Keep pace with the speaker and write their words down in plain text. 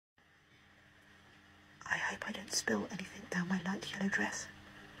hope I don't spill anything down my light yellow dress.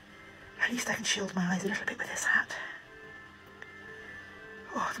 At least I can shield my eyes a little bit with this hat.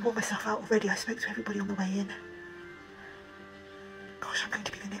 Oh, I've worn myself out already. I spoke to everybody on the way in. Gosh, I'm going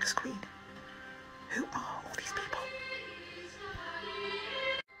to be the next queen. Who are all these people?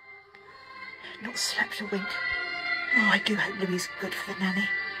 Not slept a wink. Oh, I do hope Louis is good for the nanny.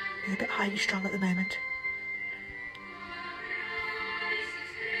 He's a bit highly strung at the moment.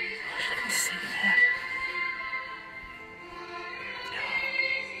 Oh, look at this scene here.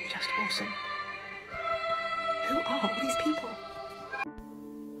 Oh, just awesome. Who are all these people?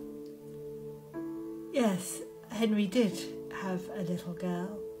 Yes, Henry did have a little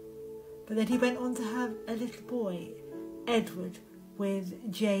girl, but then he went on to have a little boy, Edward,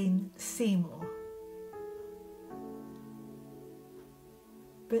 with Jane Seymour.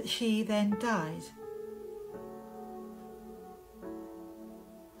 But she then died.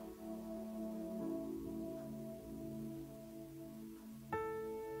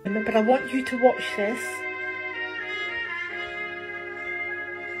 But I want you to watch this.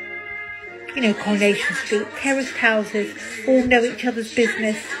 You know, Coronation Street, terraced houses, all know each other's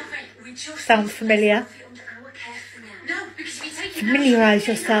business. Sounds familiar? Familiarise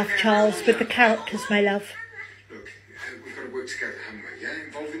yourself, Charles, with the characters, my love. Look, we've got to work together, haven't we? Yeah,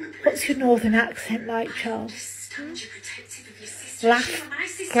 involving the police. What's your northern accent like, Charles? Laugh,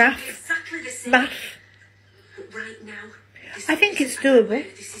 graph, math. I think it's doable.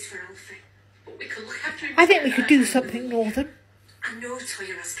 I think we could do something northern.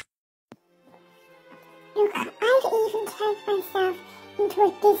 Look, I'd even turned myself into a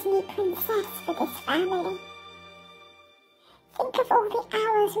Disney princess for this family. Think of all the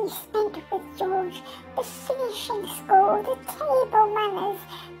hours we spent with George, the finishing school, the table manners,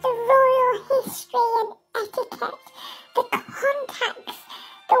 the royal history and etiquette, the contacts,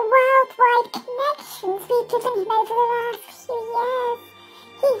 the worldwide connections we've given him over the last few years.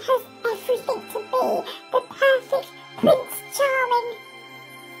 He has everything to be the perfect Prince Charming.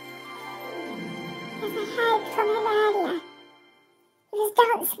 As I heard from him earlier, he was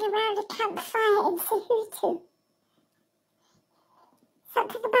dancing around a campfire in Cejutu.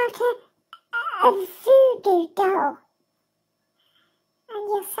 Something about a voodoo doll. And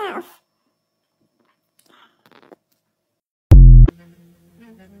yourself.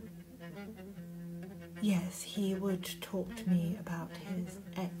 Yes, he would talk to me about his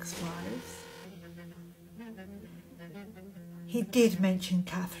ex-wives. He did mention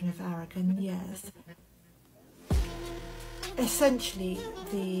Catherine of Aragon, yes. Essentially,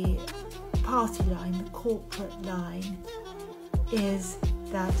 the party line, the corporate line, is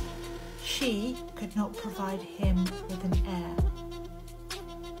that she could not provide him with an heir.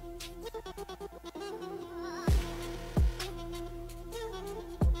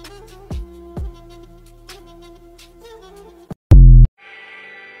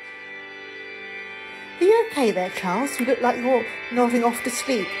 Are you okay there, Charles? You look like you're nodding off to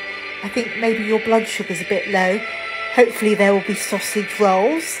sleep. I think maybe your blood sugar's a bit low. Hopefully there will be sausage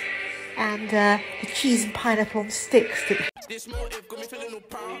rolls and the cheese and pineapple on sticks.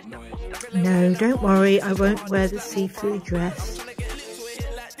 No, don't worry, I won't wear the see-through dress.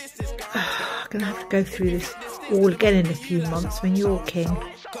 I'm going to have to go through this all again in a few months when you're king.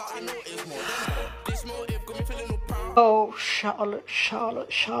 Oh, Charlotte,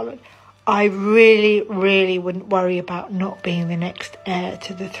 Charlotte, Charlotte. I really, really wouldn't worry about not being the next heir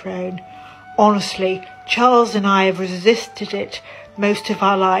to the throne. Honestly, Charles and I have resisted it most of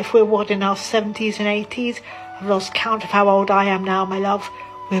our life. We're what, in our 70s and 80s? I've lost count of how old I am now, my love.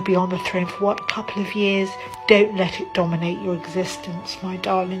 We'll be on the throne for what, a couple of years? Don't let it dominate your existence, my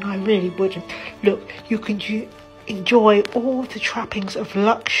darling. I really wouldn't. Look, you can enjoy all the trappings of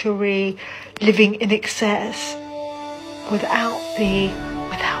luxury, living in excess, without the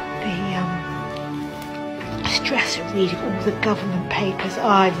stress of reading all the government papers.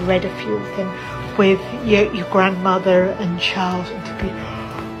 I've read a few of them with your grandmother and Charles, and to be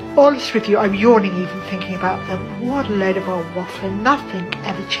honest with you, I'm yawning even thinking about them. What a load of old waffling. Nothing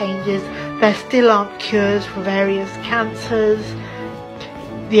ever changes. There still aren't cures for various cancers.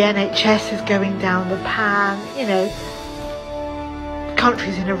 The NHS is going down the pan. You know, the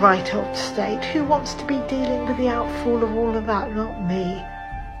country's in a right old state. Who wants to be dealing with the outfall of all of that? Not me.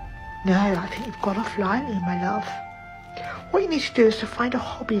 No, I think you've got off lightly, my love. What you need to do is to find a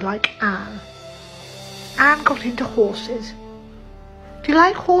hobby like Anne. Anne got into horses. Do you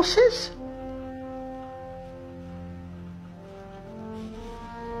like horses?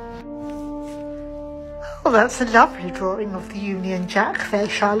 Oh, that's a lovely drawing of the Union Jack there,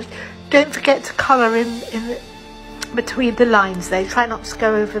 Charlotte. Don't forget to colour in between the lines there. Try not to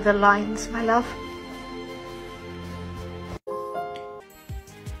go over the lines, my love.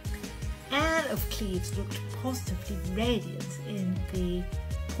 George looked positively radiant in the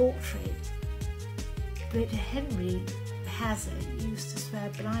portrait, but Henry Hazard used to swear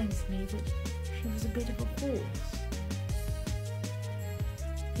blind to me that she was a bit of a horse.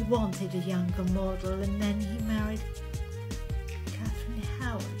 He wanted a younger model, and then he married Catherine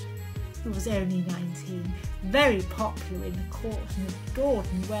Howard, who was only 19, very popular in the court and adored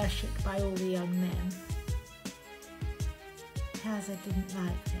and worshipped by all the young men. Hazard didn't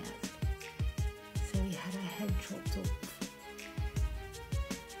like that, so he had her head chopped off.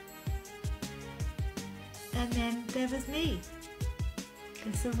 And then there was me,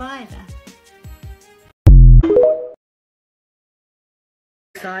 the survivor.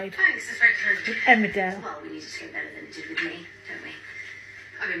 Thanks, that's very kind. With Emmerdale. Well, we need to get better than it did with me, don't we?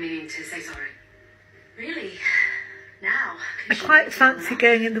 I've been meaning to say sorry. Really? Now? I quite fancy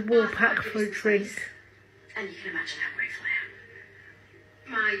going in the Woolpack for a drink. And you can imagine how grateful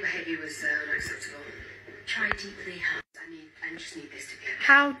I am. My behaviour was unacceptable. Try deeply. I just need this to be okay.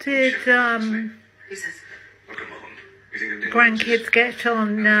 How did Who says? Oh, come on. You think I'm doing grandkids get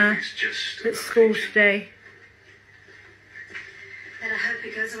on at school today? Then I hope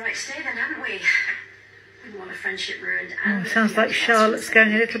it goes all right today then, haven't we? We want a friendship ruined. Oh, sounds like Charlotte's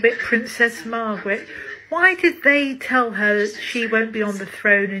going a little bit Princess Margaret. Why did they tell her that she won't be on the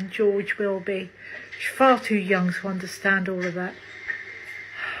throne and George will be? She's far too young to understand all of that.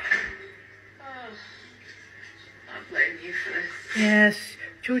 I blame you for this. Yes,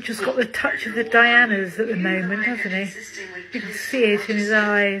 George has got the touch of the Dianas at the moment, hasn't he? You can see it in his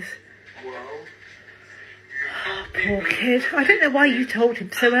eyes. Poor kid. I don't know why you told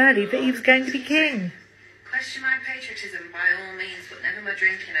him so early that he was going to be king. Question my patriotism by all means, but never my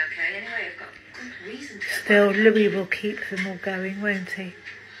drinking, okay? Anyway, I've got good reason to. Still, Louis will keep them all going, won't he?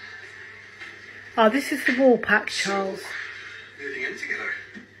 Oh, this is the Woolpack, Charles. Moving in together.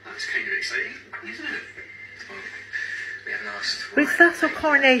 That's kind of exciting, isn't it? Well, we haven't asked. Is that or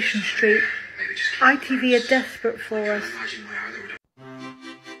Coronation Street? Maybe just ITV are desperate for us. imagine why either would have.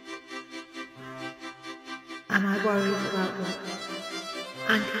 Am I worried about what?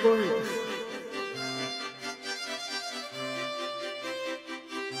 Anti-warriors.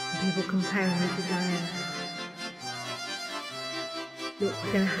 People comparing me to Diana. Look,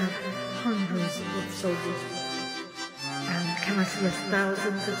 we're going to have hundreds of soldiers. And can I suggest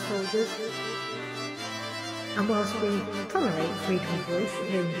thousands of soldiers? And whilst we tolerate freedom of voice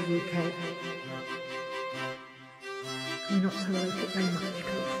here in the UK, we not tolerate it very much,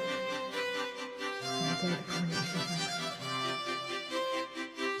 please. On the day of the coronation.